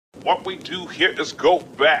What we do here is go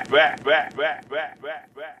back. Hello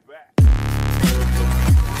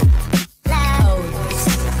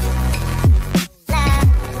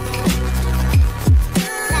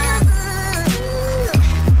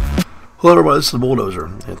everybody, this is Bulldozer,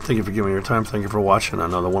 and thank you for giving me your time. Thank you for watching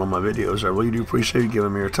another one of my videos. I really do appreciate you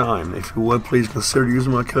giving me your time. If you would, please consider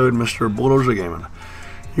using my code MrBulldozeRGamN.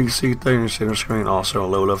 You can see it there in your center screen, also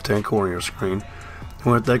on the lower left-hand corner of your screen.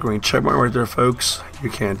 And with that green check mark right there, folks, you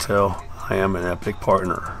can't tell I am an epic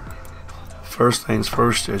partner. First things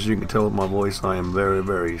first, as you can tell with my voice, I am very,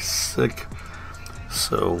 very sick.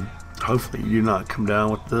 So hopefully you do not come down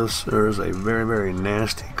with this. There is a very, very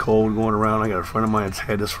nasty cold going around. I got a friend of mine that's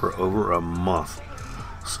had this for over a month.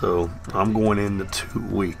 So I'm going into 2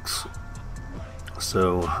 weeks.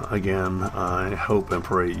 So again, I hope and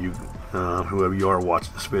pray you, whoever you are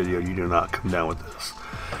watching this video, you do not come down with this.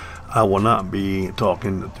 I will not be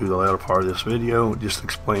talking through the latter part of this video, just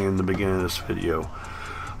explaining the beginning of this video.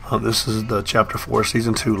 This is the Chapter 4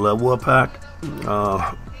 Season 2 Level Up Pack.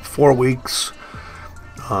 4 weeks.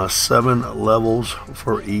 7 levels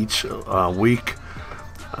for each week.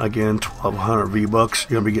 Again, 1,200 V-Bucks.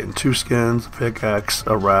 You're gonna be getting 2 skins, a pickaxe,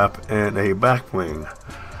 a wrap, and a back bling.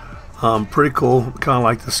 Pretty cool. Kind of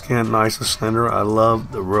like the skin, nice and slender. I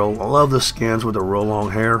love the skins with the real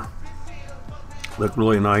long hair. Look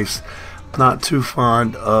really nice. Not too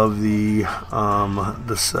fond of the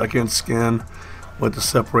second skin with the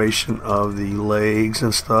separation of the legs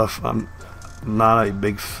and stuff. I'm not a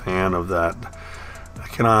big fan of that. I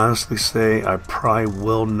can honestly say I probably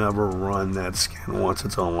will never run that skin once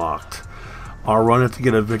it's unlocked. I'll run it to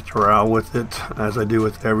get a victory out with it, as I do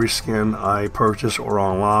with every skin I purchase or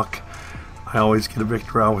unlock. I always get a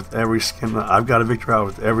victory out with every skin. I've got a victory out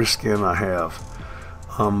with every skin I have.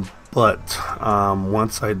 But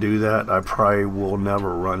once I do that, I probably will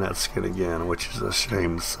never run that skin again, which is a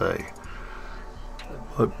shame to say.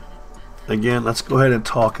 But again, let's go ahead and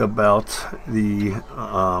talk about the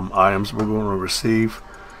items we're going to receive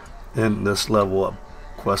in this level up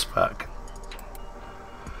quest pack.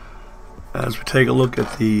 As we take a look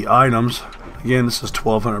at the items, again, this is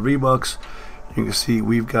 1,200 V-Bucks. You can see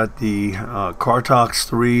we've got the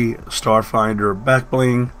Cartox-3 Starfinder back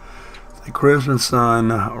bling, the Crimson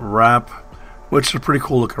Sun wrap, which is a pretty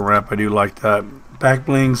cool looking wrap. I do like that. Back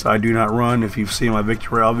blings I do not run. If you've seen my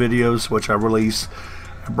Victory Royale videos, which I release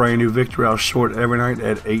a brand new Victory Royale short every night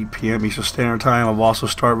at 8 p.m. Eastern Standard Time. I've also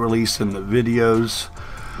started releasing the videos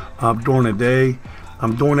during the day.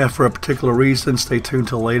 I'm doing that for a particular reason. Stay tuned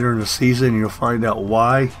till later in the season and you'll find out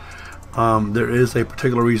why. There is a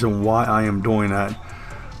particular reason why I am doing that.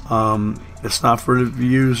 It's not for the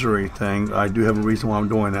views or anything. I do have a reason why I'm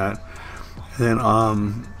doing that. And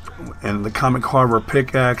the Comic Carver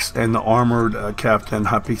pickaxe and the armored Captain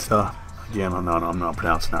HYPATIA, again, I'm not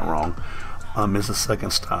pronouncing that wrong, is the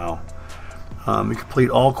second style. You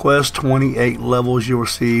complete all quests, 28 levels, you'll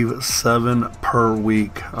receive 7 per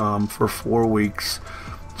week for 4 weeks.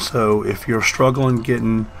 So if you're struggling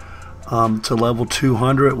getting to level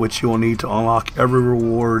 200, which you will need to unlock every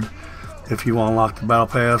reward if you unlock the battle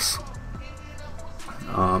pass,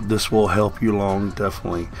 this will help you along,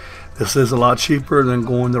 definitely. This is a lot cheaper than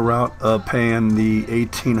going the route of paying the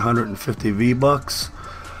 1,850 V-Bucks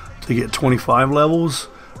to get 25 levels.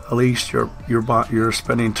 At least you're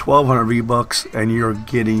spending 1,200 V-Bucks and you're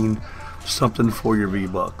getting something for your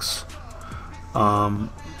V-Bucks.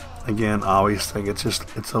 Again, I always think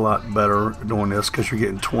it's a lot better doing this because you're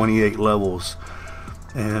getting 28 levels,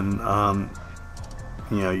 and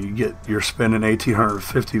you know, you're spending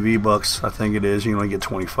 1,850 V-Bucks. I think it is. You only get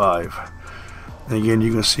 25. And again,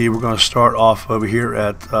 you can see we're going to start off over here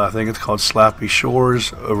at I think it's called Slappy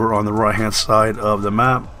Shores, over on the right hand side of the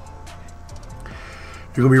map.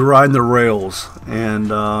 You're going to be riding the rails,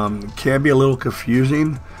 and it can be a little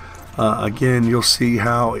confusing. Again, you'll see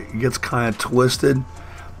how it gets kind of twisted.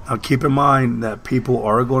 Now keep in mind that people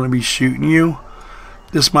are going to be shooting you.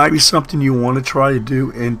 This might be something you want to try to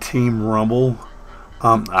do in Team Rumble.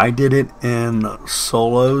 I did it in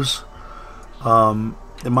solos.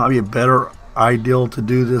 It might be a better ideal to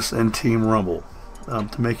do this in Team Rumble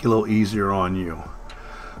to make it a little easier on you.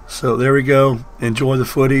 So there we go. Enjoy the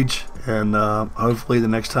footage, and hopefully the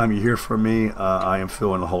next time you hear from me, I am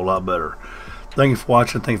feeling a whole lot better. Thank you for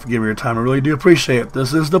watching. Thank you for giving me your time. I really do appreciate it.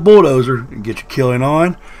 This is the Bulldozer. Get your killing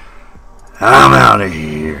on. I'm out of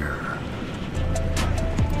here.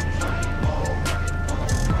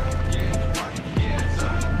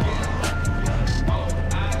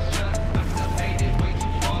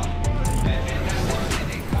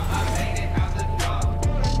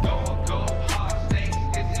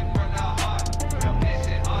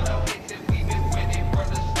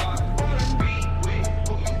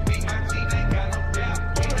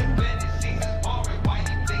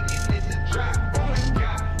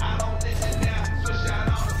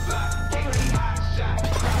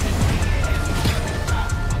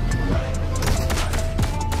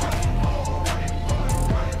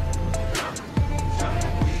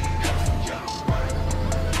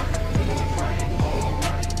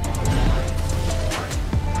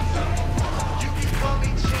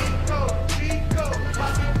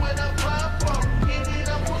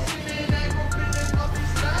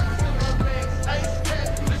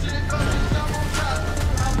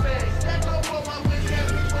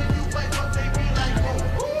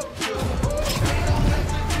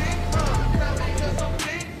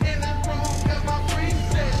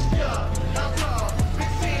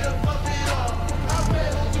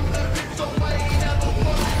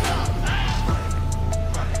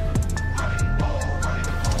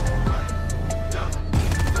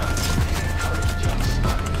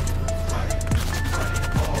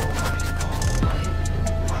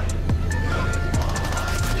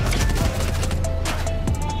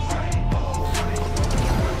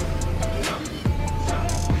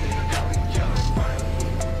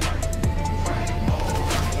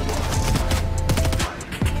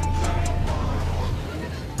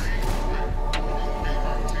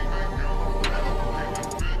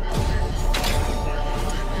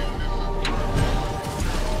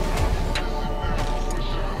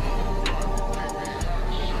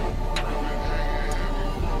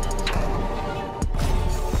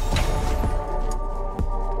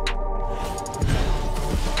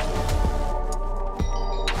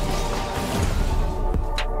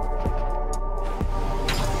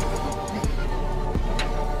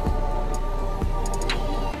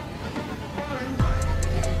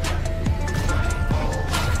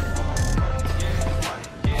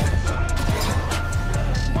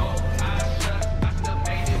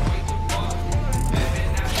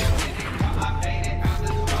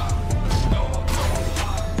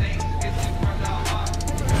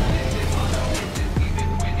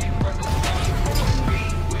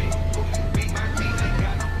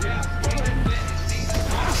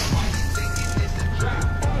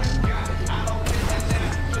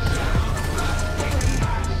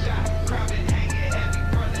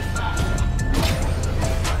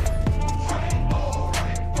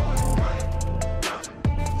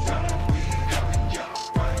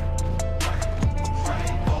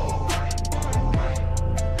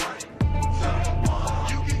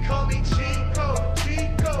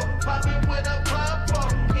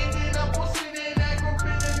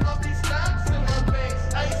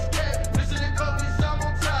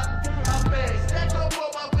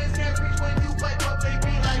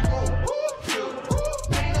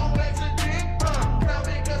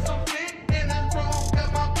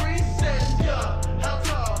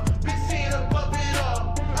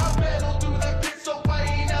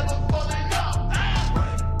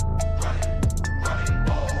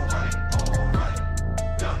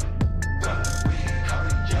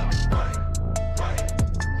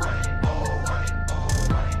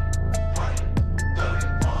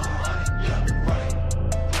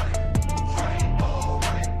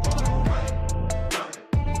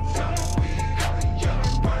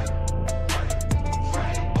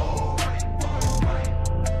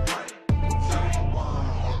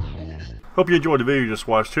 Hope you enjoyed the video you just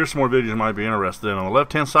watched. Here's some more videos you might be interested in. On the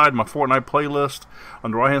left hand side, my Fortnite playlist. On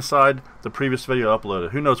the right hand side, the previous video uploaded.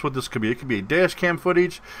 Who knows what this could be? It could be dash cam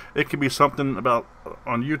footage. It could be something about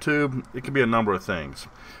on YouTube. It could be a number of things.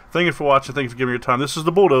 Thank you for watching. Thank you for giving me your time. This is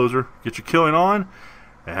the Bulldozer. Get your killing on,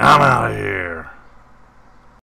 and I'm out of here.